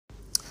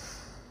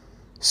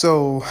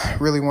So,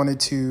 really wanted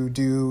to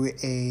do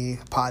a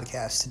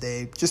podcast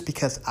today just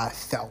because I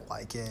felt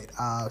like it.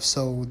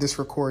 So, this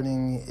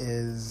recording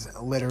is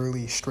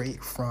literally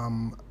straight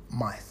from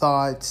my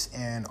thoughts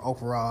and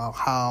overall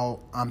how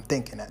I'm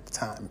thinking at the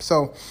time.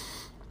 So,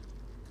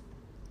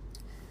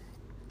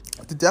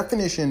 the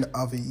definition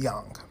of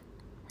young,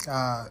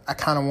 I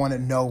kind of want to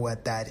know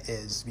what that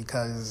is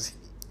because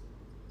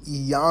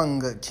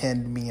young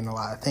can mean a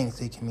lot of things.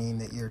 It can mean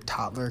that you're a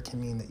toddler, it can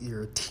mean that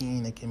you're a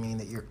teen, it can mean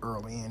that you're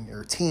early in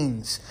your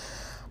teens.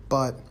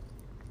 But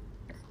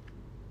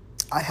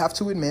I have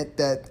to admit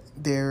that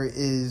there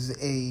is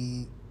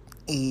a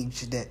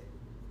age that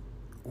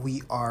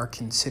we are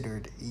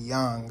considered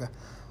young,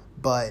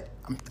 but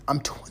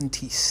I'm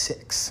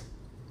 26.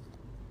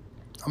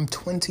 I'm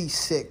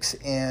 26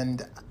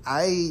 and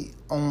I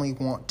only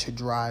want to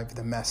drive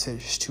the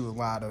message to a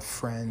lot of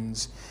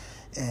friends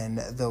and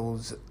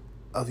those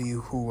of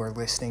you who are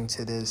listening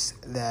to this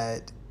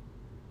that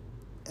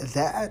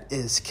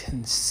is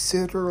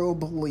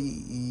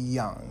considerably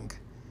young.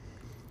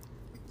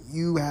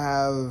 You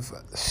have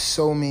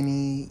so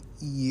many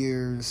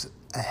years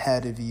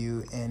ahead of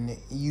you and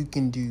you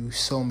can do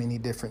so many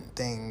different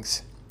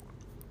things.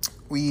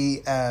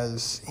 We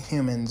as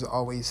humans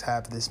always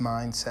have this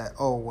mindset,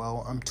 oh,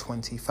 well, I'm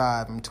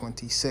 25, I'm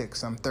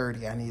 26, I'm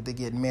 30, I need to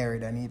get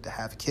married, I need to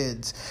have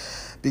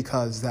kids,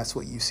 because that's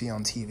what you see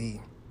on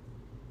TV.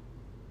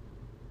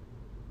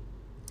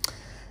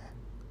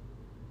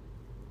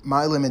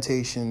 My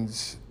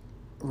limitations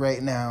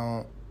right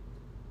now,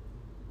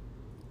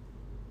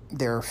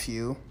 there are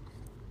few,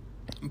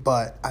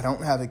 but I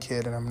don't have a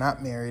kid and I'm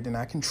not married and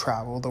I can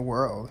travel the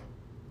world.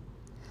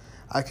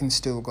 I can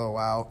still go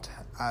out,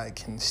 I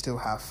can still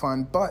have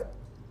fun, but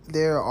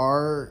there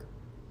are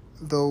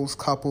those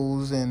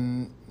couples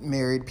and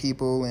married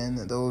people and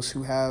those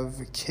who have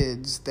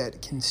kids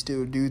that can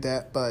still do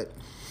that, but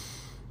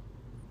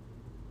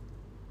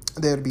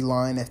they'd be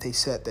lying if they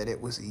said that it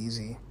was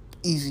easy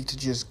to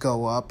just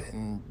go up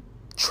and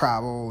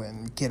travel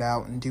and get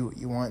out and do what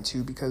you want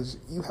to, because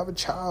you have a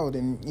child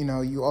and,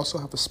 you also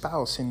have a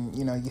spouse and,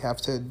 you have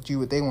to do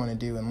what they want to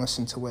do and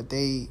listen to what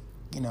they,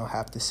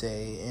 have to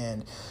say.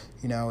 And,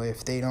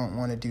 if they don't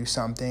want to do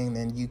something,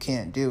 then you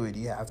can't do it.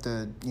 You have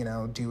to,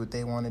 do what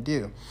they want to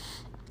do.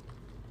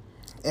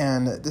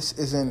 And this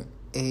isn't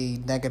a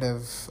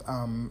negative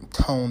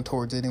tone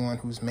towards anyone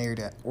who's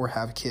married or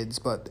have kids,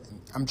 but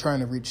I'm trying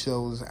to reach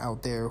those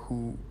out there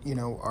who,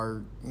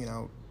 are,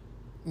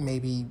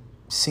 maybe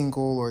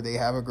single, or they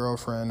have a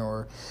girlfriend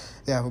or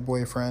they have a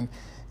boyfriend,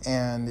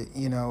 and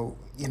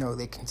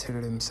they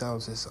consider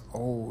themselves as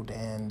old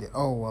and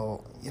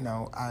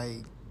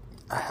I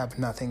have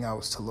nothing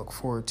else to look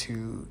forward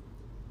to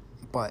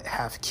but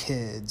have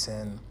kids.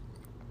 And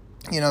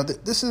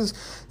this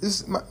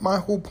is my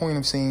whole point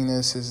of saying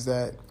this is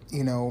that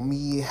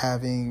me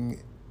having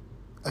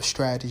a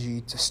strategy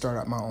to start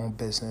up my own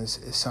business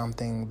is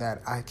something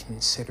that I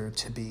consider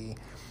to be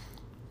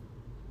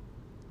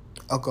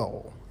a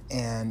goal.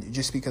 And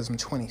just because I'm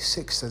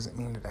 26 doesn't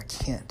mean that I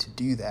can't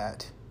do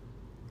that.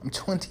 I'm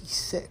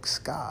 26,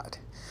 God.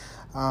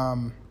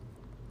 And,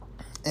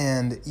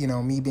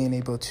 me being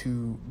able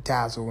to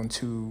dazzle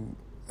into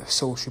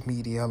social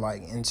media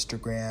like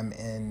Instagram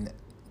and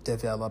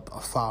develop a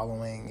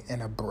following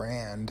and a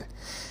brand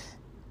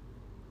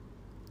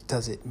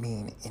doesn't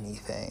mean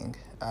anything.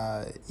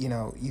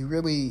 You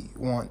really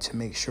want to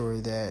make sure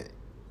that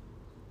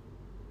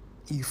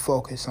you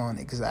focus on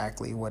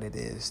exactly what it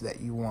is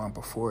that you want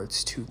before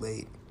it's too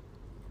late.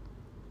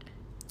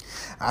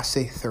 I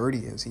say 30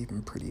 is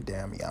even pretty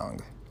damn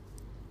young.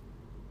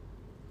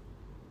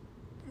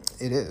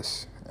 It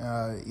is.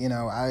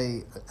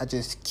 I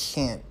just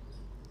can't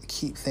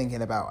keep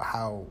thinking about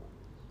how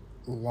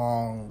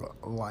long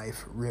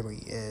life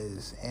really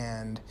is.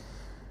 And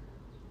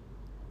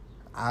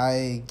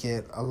I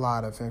get a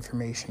lot of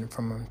information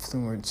from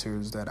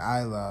influencers that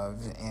I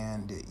love,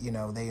 and,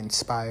 they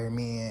inspire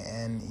me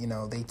and,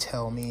 they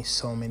tell me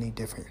so many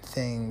different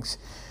things.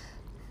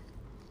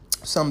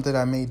 Some that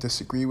I may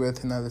disagree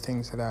with and other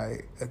things that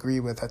I agree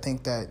with. I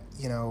think that,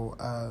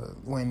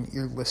 when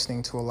you're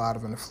listening to a lot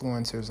of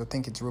influencers, I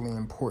think it's really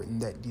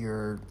important that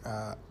you're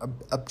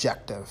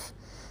objective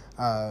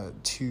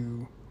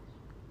to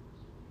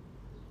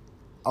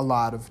a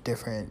lot of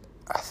different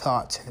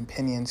thoughts and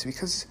opinions,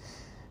 because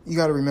you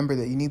got to remember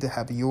that you need to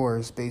have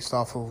yours based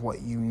off of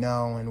what you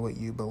know and what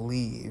you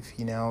believe.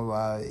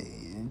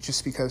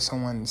 Just because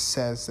someone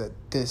says that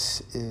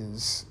this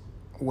is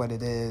what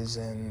it is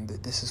and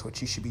that this is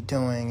what you should be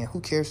doing, and who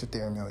cares that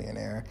they're a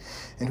millionaire,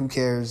 and who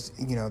cares,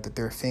 that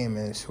they're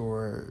famous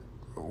or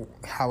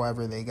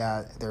however they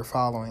got their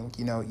following.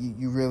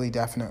 You really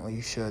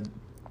definitely should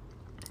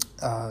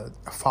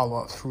follow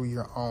up through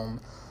your own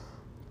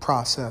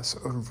process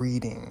of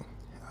reading.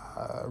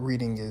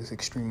 Reading is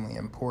extremely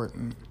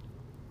important.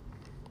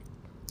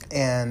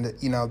 And,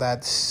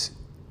 that's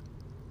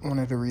one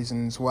of the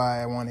reasons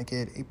why I want to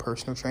get a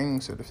personal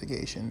training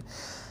certification.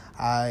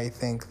 I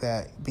think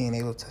that being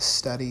able to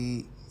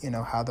study,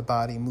 how the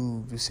body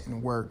moves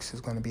and works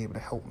is going to be able to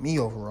help me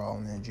overall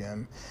in the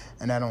gym.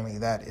 And not only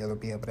that, it'll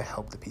be able to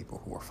help the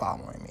people who are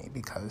following me,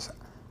 because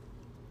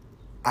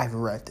I've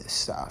read this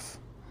stuff,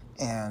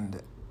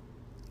 and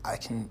I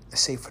can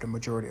say for the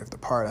majority of the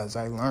part, as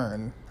I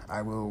learn,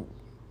 I will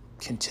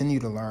continue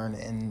to learn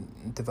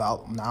and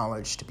develop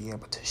knowledge to be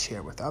able to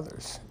share with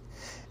others.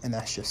 And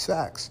that's just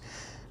facts.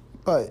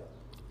 But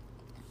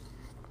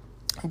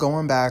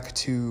going back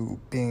to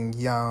being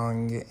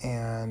young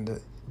and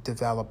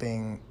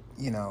developing,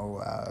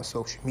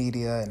 social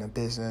media and a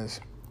business,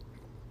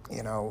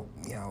 your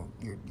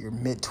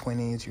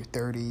mid-20s, your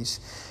 30s,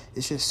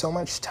 it's just so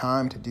much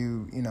time to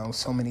do,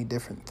 so many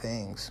different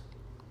things.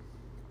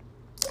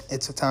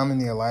 It's a time in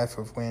your life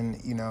of when,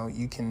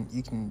 you can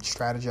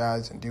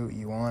strategize and do what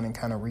you want and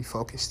kind of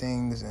refocus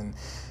things and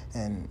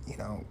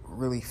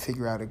really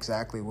figure out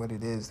exactly what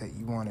it is that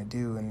you want to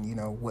do and,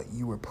 what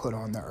you were put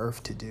on the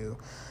earth to do.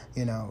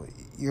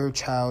 Your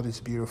child is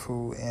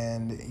beautiful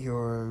and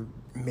your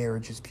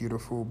marriage is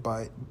beautiful,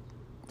 but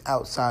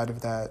outside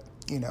of that,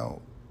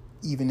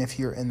 even if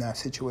you're in that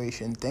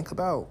situation, think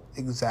about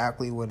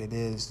exactly what it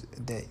is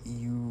that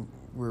you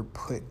were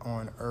put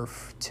on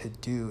earth to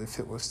do. If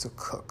it was to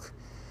cook,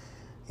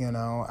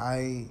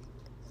 I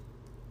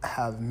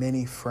have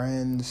many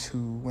friends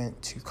who went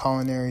to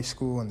culinary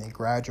school and they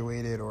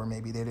graduated, or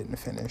maybe they didn't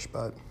finish,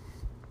 but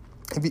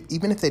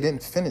even if they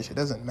didn't finish, it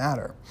doesn't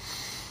matter.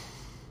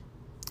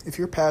 If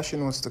your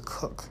passion was to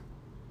cook,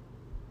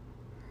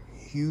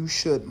 you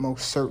should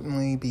most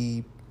certainly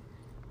be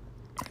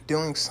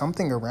doing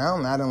something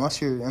around that,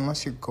 unless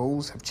your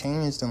goals have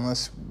changed,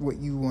 unless what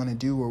you want to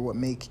do or what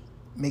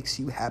makes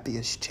you happy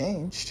has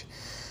changed.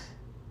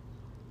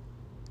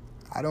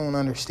 I don't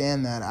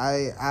understand that.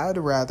 I'd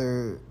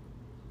rather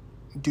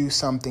do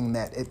something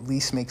that at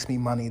least makes me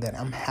money that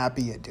I'm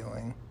happy at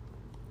doing,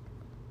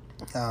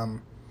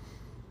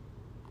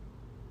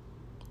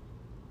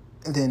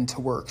 than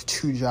to work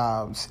 2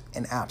 jobs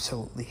and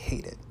absolutely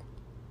hate it.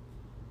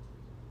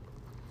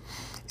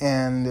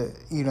 And,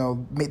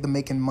 the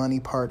making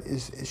money part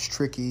is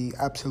tricky.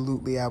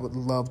 Absolutely, I would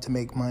love to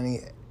make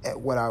money at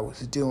what I was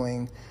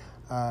doing.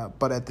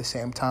 But at the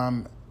same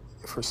time,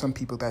 for some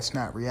people, that's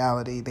not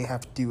reality. They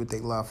have to do what they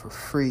love for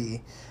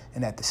free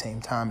and at the same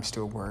time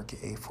still work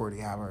a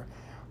 40-hour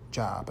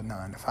job, a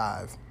 9 to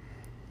 5.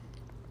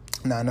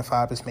 9 to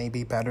 5 is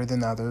maybe better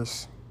than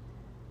others,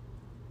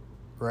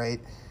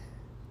 right?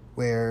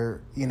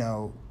 Where,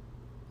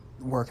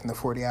 working the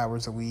 40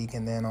 hours a week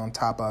and then on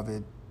top of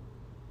it,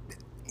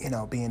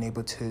 being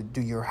able to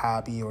do your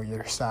hobby or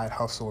your side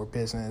hustle or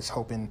business,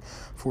 hoping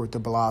for it to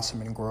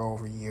blossom and grow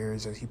over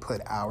years as you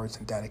put hours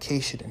and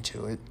dedication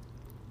into it.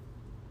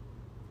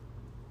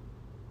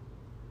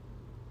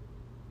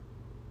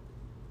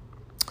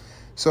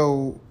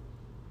 So,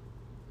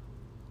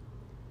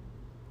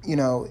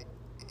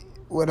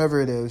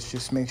 whatever it is,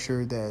 just make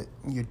sure that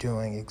you're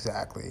doing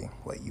exactly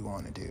what you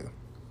want to do,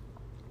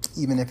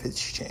 even if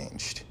it's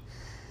changed.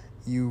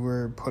 You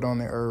were put on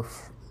the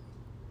earth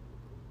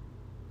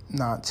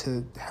not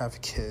to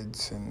have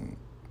kids, and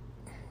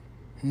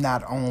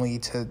not only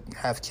to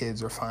have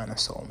kids or find a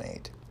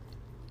soulmate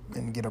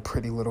and get a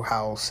pretty little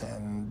house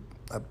and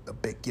a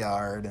big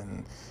yard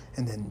and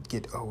then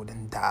get old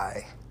and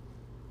die.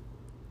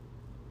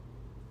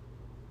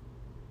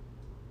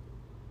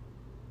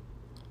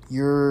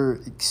 Your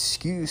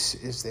excuse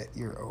is that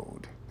you're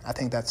old. I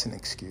think that's an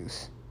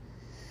excuse.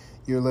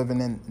 You're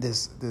living in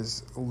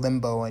this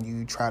limbo, and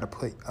you try to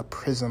put a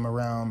prism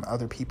around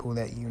other people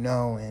that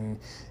and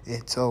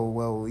it's,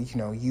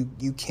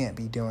 you can't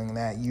be doing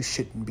that. You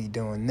shouldn't be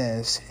doing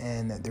this.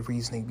 And the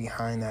reasoning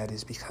behind that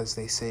is because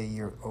they say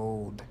you're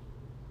old.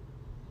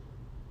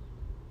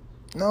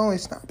 No,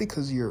 it's not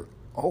because you're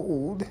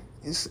old.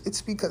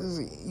 It's because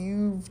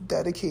you've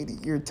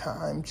dedicated your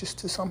time just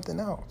to something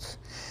else.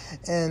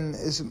 And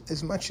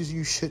as much as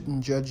you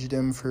shouldn't judge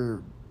them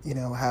for,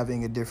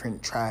 having a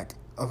different track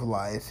of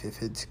life,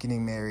 if it's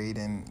getting married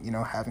and,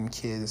 having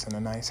kids and a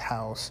nice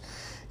house,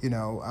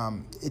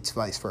 it's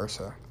vice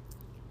versa.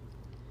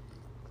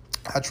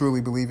 I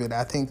truly believe it.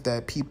 I think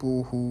that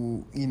people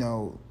who,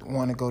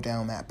 want to go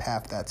down that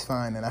path, that's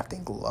fine. And I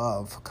think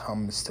love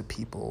comes to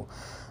people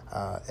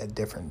at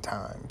different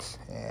times.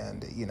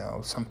 And,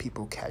 some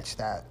people catch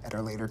that at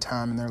a later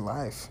time in their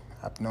life.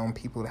 I've known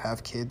people to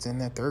have kids in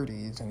their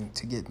 30s and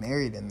to get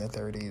married in their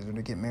 30s or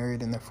to get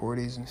married in their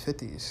 40s and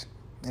 50s.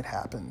 It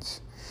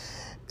happens.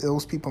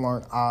 Those people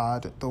aren't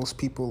odd. Those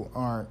people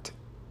aren't...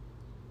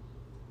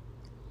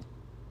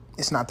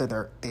 It's not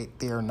that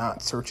they are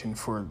not searching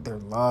for their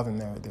love and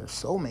their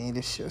soulmate.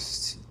 It's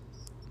just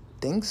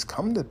things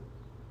come to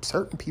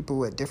certain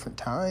people at different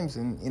times,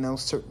 and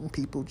certain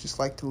people just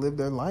like to live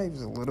their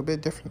lives a little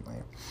bit differently.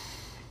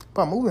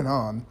 But moving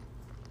on,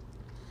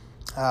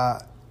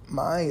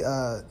 my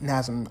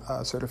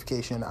NASM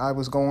certification, I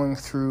was going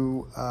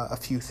through a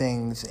few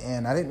things,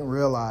 and I didn't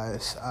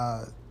realize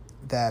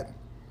that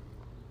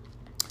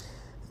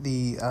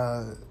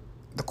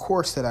the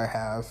course that I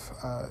have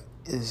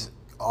is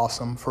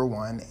awesome, for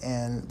one,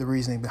 and the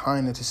reasoning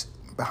behind it is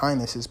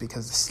behind this is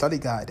because the study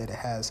guide that it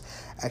has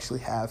actually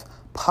have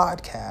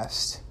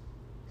podcasts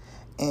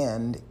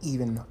and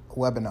even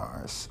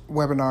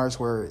webinars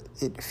where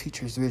it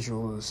features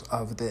visuals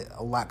of the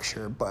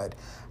lecture. But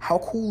how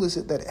cool is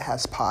it that it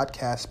has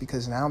podcasts?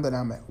 Because now that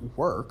I'm at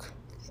work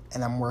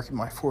and I'm working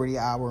my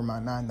 40-hour, my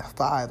 9 to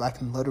 5, I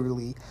can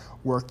literally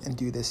work and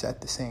do this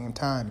at the same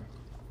time.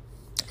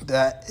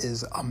 That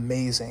is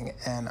amazing,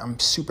 and I'm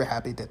super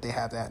happy that they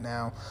have that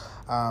now.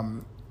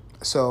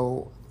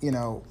 So,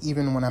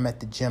 even when I'm at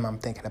the gym, I'm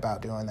thinking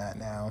about doing that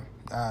now,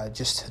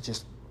 just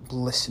to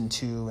listen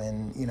to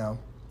and,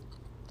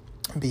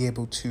 be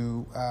able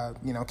to,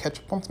 catch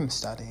up on some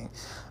studying.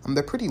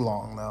 They're pretty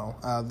long, though.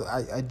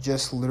 I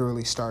just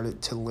literally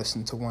started to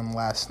listen to one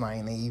last night,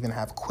 and they even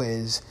have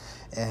quiz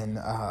and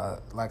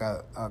like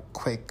a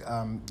quick,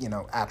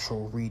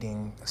 actual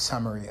reading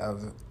summary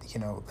of,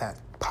 that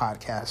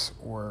podcast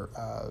or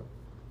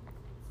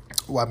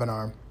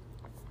webinar.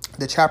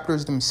 The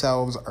chapters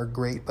themselves are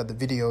great, but the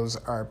videos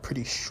are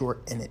pretty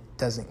short, and it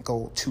doesn't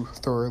go too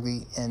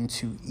thoroughly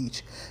into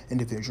each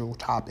individual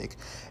topic.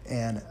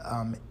 And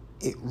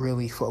it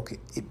really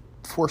it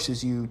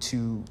forces you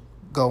to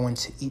go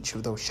into each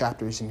of those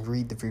chapters and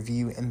read the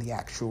review in the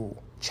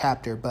actual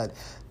chapter. But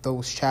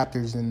those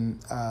chapters in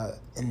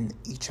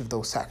each of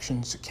those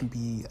sections can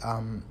be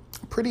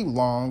pretty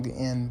long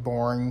and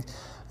boring.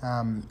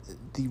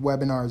 The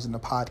webinars and the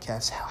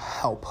podcasts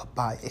help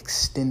by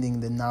extending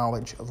the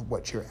knowledge of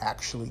what you're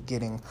actually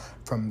getting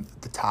from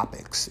the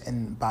topics.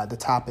 And by the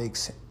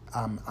topics,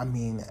 I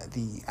mean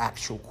the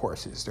actual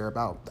courses. There are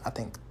about, I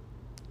think,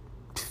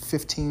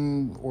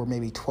 15 or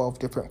maybe 12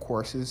 different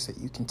courses that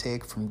you can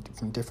take from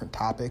different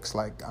topics,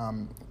 like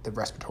the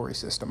respiratory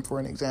system, for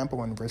an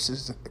example, and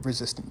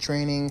resistant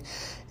training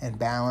and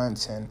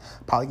balance and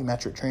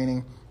polymetric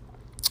training.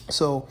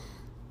 So,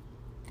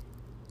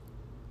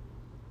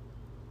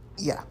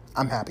 yeah,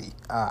 I'm happy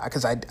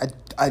because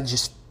I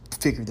just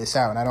figured this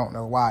out, and I don't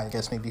know why. I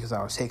guess maybe because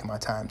I was taking my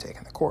time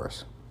taking the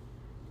course.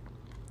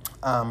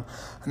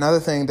 Another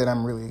thing that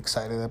I'm really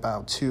excited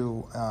about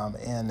too,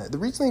 and the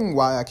reasoning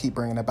why I keep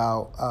bringing up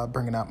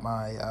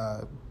my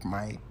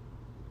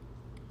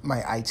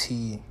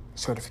IT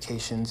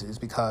certifications is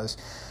because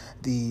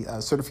the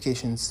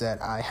certifications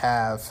that I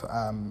have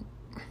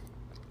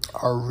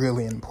are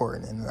really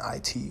important in the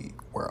IT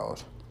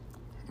world,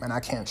 and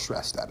I can't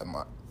stress that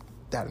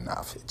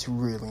enough. It's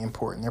really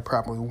important. They're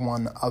probably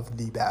one of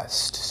the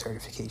best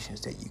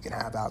certifications that you can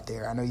have out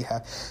there. I know you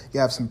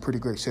have some pretty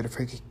great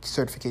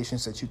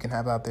certifications that you can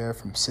have out there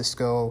from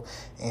Cisco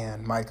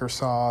and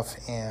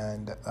Microsoft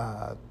and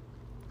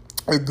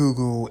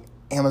Google.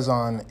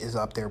 Amazon is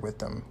up there with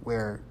them,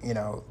 where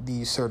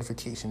these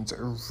certifications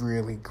are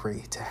really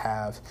great to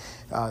have.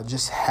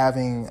 Just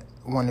having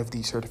one of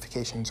these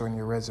certifications on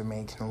your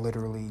resume can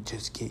literally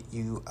just get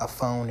you a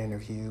phone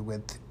interview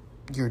with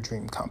your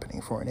dream company,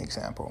 for an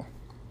example.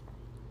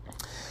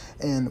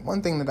 And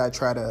one thing that I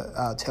try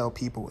to tell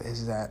people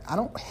is that I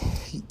don't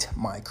hate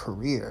my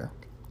career.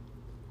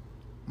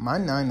 My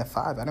 9 to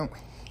 5, I don't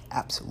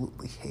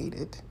absolutely hate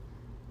it.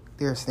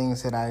 There's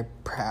things that I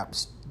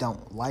perhaps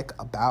don't like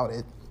about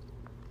it,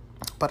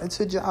 but it's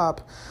a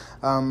job.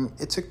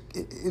 It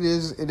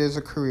is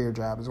a career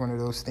job. It's one of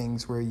those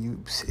things where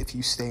if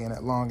you stay in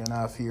it long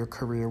enough, your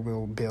career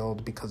will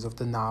build because of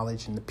the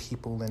knowledge and the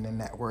people and the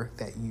network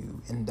that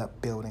you end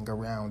up building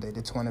around it.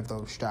 It's one of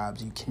those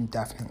jobs you can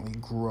definitely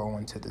grow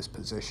into this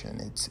position.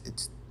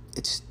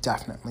 It's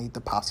definitely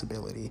the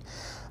possibility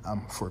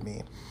for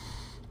me.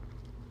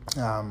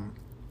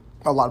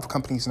 A lot of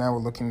companies now are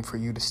looking for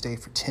you to stay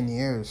for 10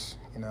 years.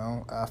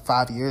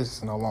 5 years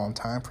isn't a long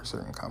time for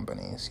certain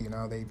companies.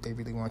 They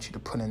really want you to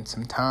put in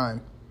some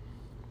time.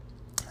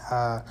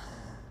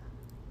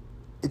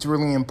 It's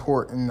really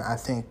important, I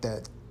think,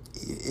 that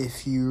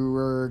if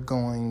you're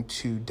going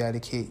to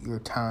dedicate your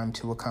time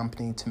to a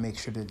company, to make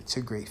sure that it's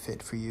a great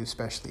fit for you,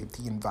 especially if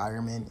the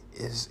environment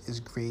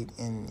is great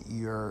and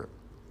you're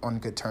on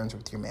good terms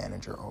with your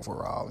manager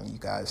overall, and you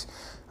guys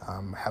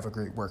have a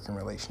great working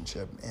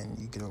relationship and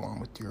you get along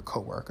with your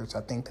coworkers.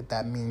 I think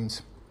that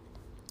means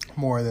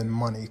more than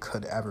money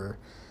could ever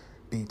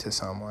be to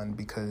someone,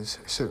 because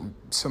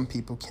some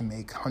people can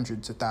make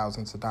hundreds of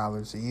thousands of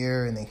dollars a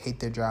year and they hate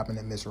their job and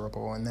they're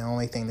miserable, and the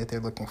only thing that they're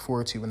looking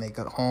forward to when they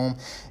get home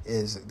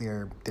is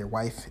their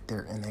wife,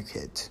 and their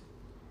kids.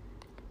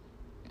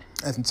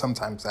 And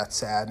sometimes that's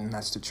sad, and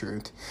that's the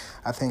truth.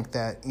 I think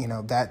that,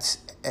 that's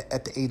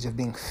at the age of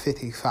being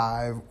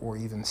 55 or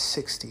even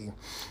 60.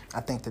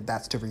 I think that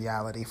that's the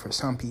reality for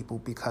some people,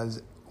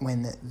 because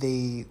when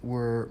they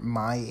were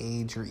my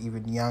age or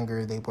even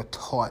younger, they were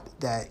taught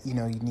that, you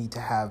need to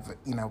have,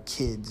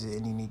 kids,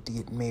 and you need to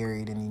get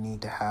married, and you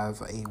need to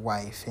have a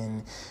wife,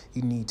 and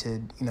you need to,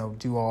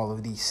 do all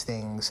of these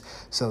things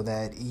so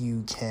that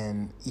you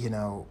can,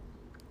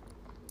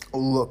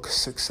 look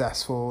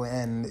successful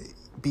and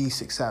be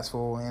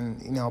successful. And,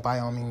 by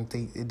all means,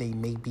 they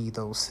may be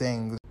those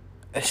things.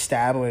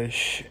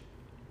 Establish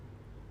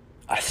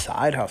a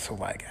side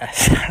hustle, I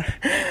guess.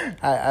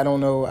 I don't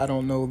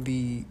know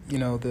the,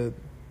 the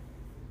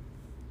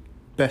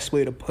best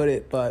way to put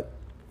it, but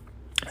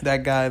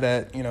that guy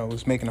that,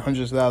 was making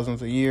hundreds of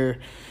thousands a year,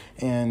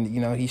 and,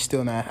 he's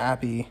still not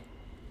happy,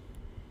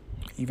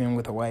 even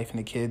with a wife and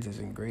the kids,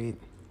 isn't great.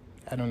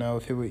 I don't know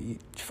if it would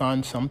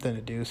find something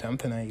to do,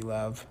 something that you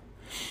love.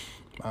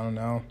 I don't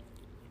know.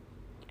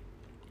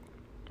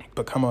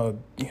 Become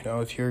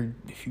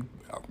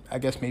I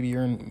guess maybe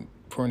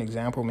for an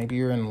example, maybe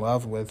you're in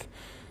love with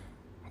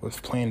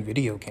playing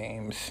video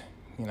games.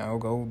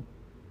 Go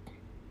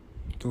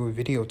do a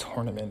video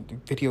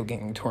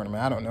gaming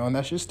tournament. I don't know. And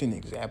that's just an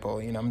example.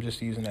 I'm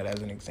just using that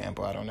as an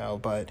example. I don't know.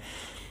 But,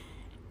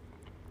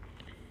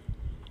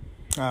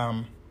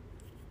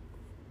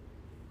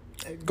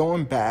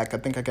 going back, I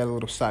think I got a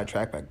little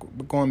sidetracked,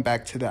 but going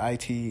back to the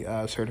IT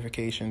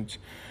certifications,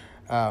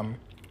 I'm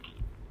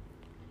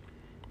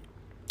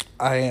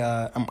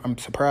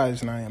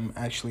surprised, and I am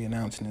actually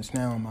announcing this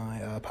now on my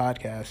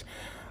podcast.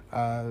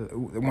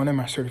 One of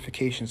my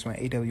certifications, my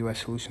AWS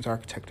Solutions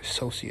Architect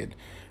Associate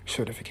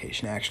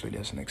certification, actually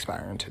doesn't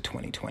expire until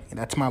 2020.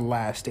 That's my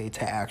last day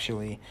to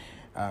actually,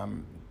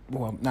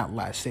 not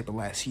last day, but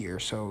last year.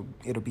 So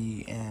it'll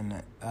be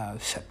in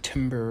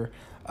September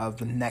of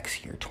the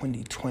next year,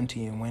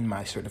 2020, and when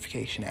my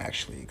certification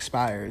actually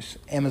expires.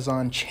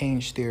 Amazon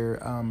changed their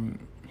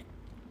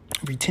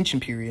retention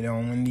period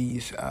on when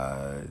these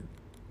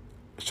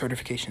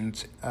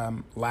certifications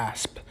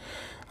last.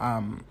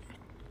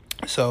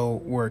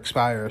 So we're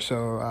expire.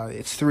 So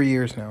it's 3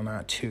 years now,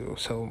 not 2.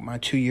 So my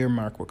 2-year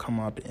mark will come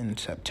up in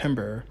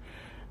September,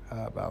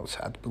 I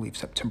believe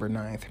September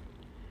 9th.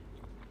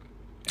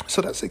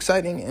 So that's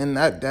exciting, and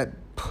that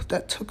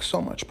took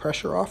so much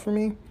pressure off of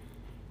me.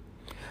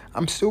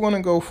 I'm still going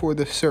to go for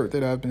the cert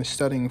that I've been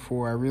studying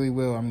for. I really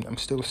will. I'm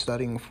still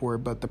studying for it,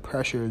 but the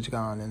pressure is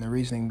gone. And the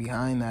reasoning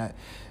behind that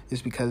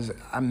is because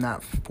I'm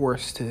not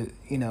forced to,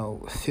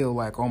 feel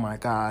like, oh my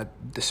God,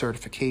 the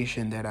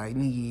certification that I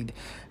need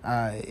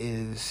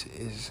is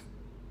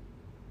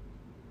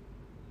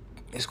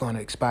going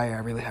to expire. I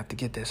really have to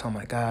get this. Oh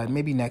my God.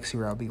 Maybe next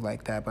year I'll be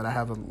like that, but I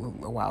have a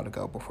while to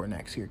go before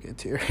next year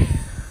gets here.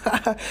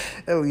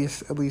 at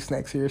least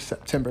next year,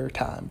 September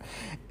time.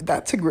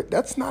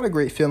 That's not a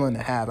great feeling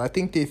to have. I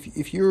think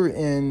if you're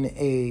in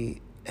a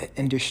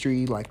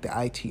industry like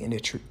the IT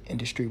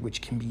industry,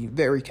 which can be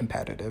very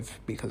competitive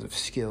because of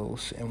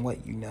skills and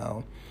what you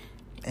know,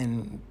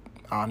 and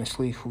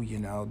honestly who you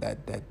know,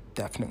 that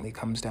definitely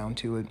comes down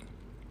to it.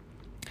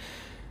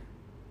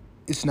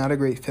 It's not a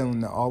great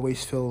feeling to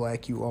always feel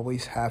like you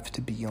always have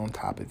to be on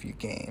top of your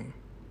game,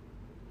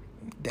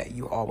 that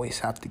you always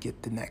have to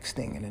get the next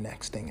thing and the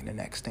next thing and the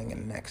next thing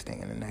and the next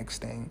thing and the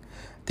next thing.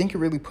 I think it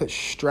really puts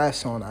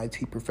stress on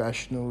IT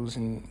professionals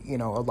and,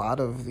 a lot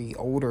of the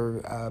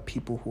older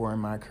people who are in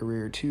my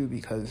career too,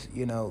 because,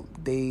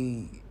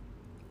 they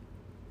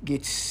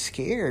get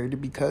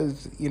scared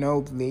because,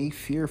 they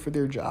fear for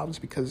their jobs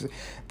because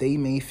they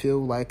may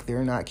feel like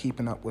they're not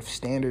keeping up with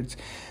standards.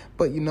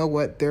 But you know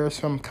what? There are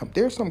some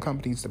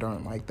companies that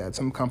aren't like that.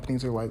 Some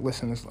companies are like,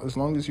 listen, as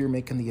long as you're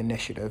making the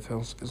initiative,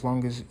 as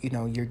long as,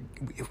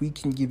 if we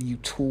can give you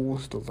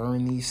tools to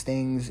learn these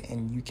things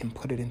and you can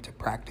put it into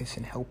practice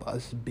and help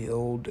us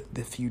build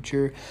the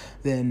future,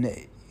 then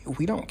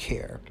we don't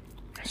care.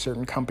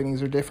 Certain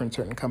companies are different.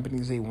 Certain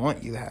companies, they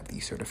want you to have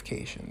these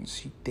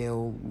certifications.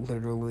 They'll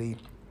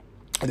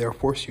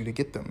force you to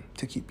get them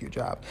to keep your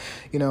job.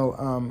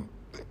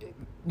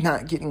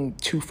 Not getting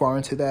too far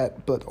into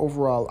that, but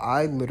overall,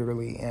 I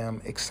literally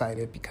am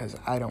excited because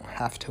I don't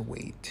have to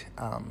wait.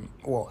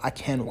 I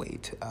can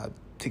wait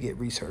to get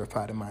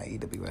recertified in my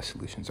AWS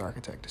Solutions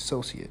Architect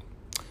Associate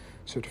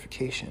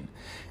certification.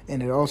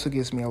 And it also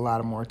gives me a lot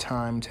of more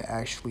time to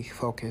actually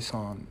focus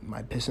on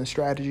my business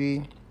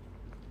strategy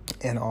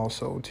and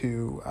also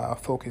to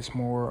focus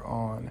more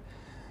on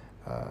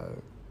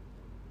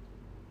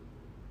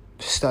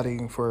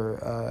studying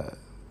for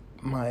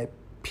my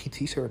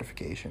PT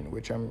certification,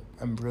 which I'm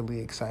really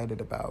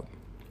excited about.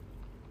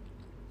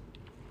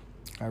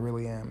 I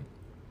really am.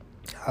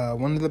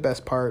 One of the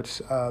best parts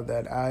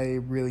that I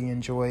really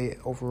enjoy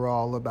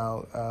overall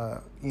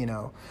about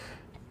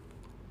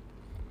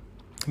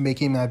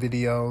making my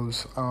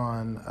videos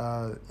on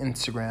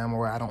Instagram,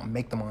 or I don't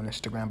make them on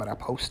Instagram, but I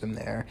post them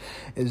there,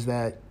 is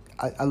that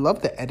I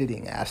love the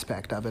editing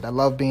aspect of it. I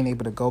love being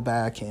able to go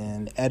back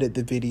and edit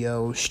the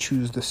videos,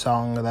 choose the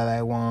song that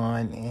I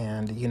want,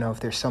 and, if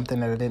there's something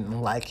that I didn't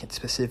like it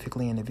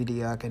specifically in the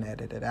video, I can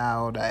edit it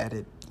out. I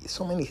edit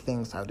so many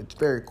things out. It's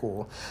very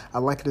cool. I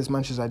like it as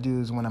much as I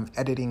do is when I'm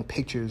editing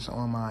pictures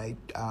on my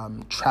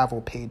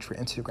travel page for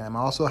Instagram.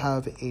 I also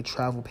have a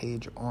travel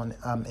page on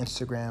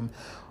Instagram.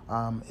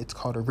 It's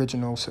called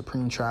Original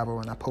Supreme Travel,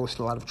 and I post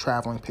a lot of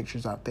traveling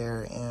pictures out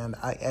there, and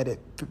I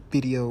edit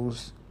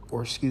videos,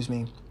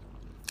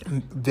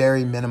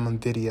 very minimum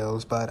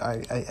videos, but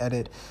I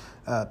edit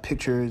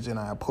pictures and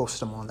I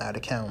post them on that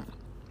account.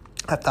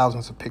 I have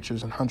thousands of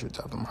pictures and hundreds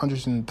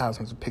and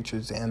thousands of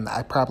pictures, and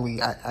I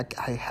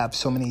have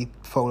so many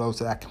photos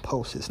that I can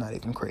post. It's not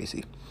even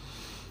crazy.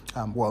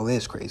 It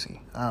is crazy,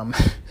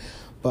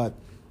 but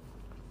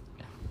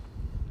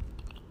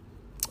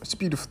it's a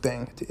beautiful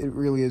thing. It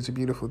really is a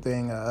beautiful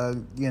thing.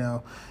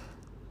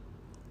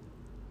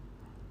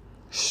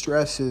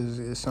 stress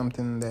is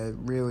something that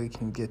really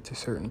can get to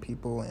certain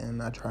people,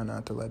 and I try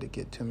not to let it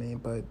get to me,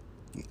 but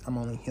I'm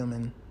only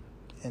human,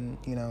 and,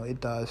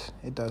 it does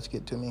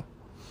get to me.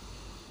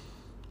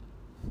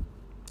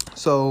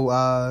 So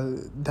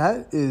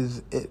that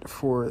is it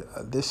for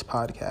this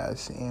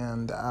podcast,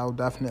 and I'll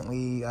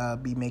definitely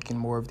be making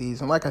more of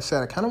these. And like I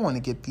said, I kind of want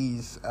to get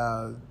these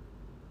a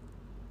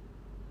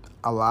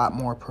lot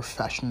more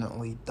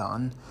professionally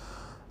done.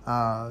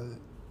 But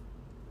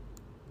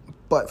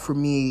for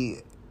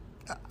me,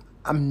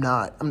 I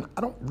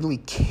don't really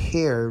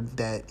care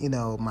that,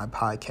 my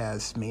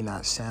podcast may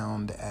not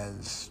sound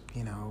as,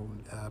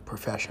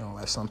 professional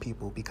as some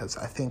people, because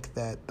I think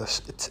that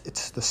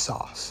it's the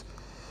sauce.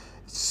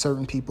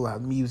 Certain people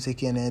have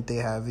music in it. They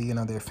have,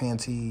 their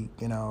fancy,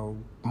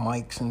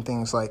 mics and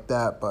things like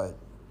that. But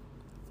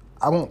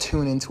I won't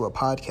tune into a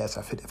podcast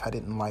if I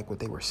didn't like what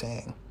they were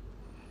saying.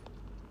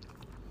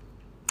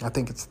 I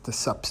think it's the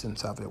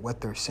substance of it,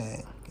 what they're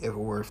saying,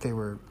 if they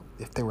were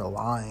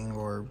lying,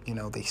 or,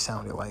 they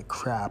sounded like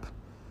crap.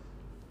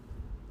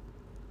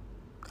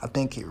 I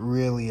think it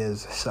really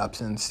is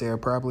substance. There are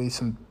probably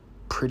some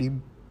pretty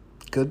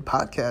good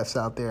podcasts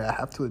out there. I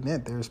have to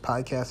admit, there's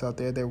podcasts out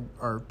there that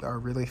are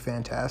really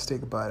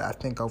fantastic, but I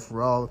think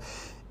overall,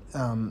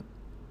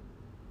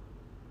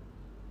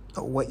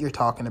 what you're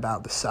talking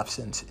about, the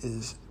substance,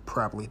 is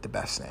probably the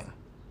best thing.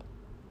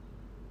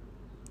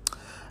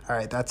 All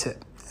right, that's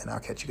it, and I'll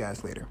catch you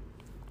guys later.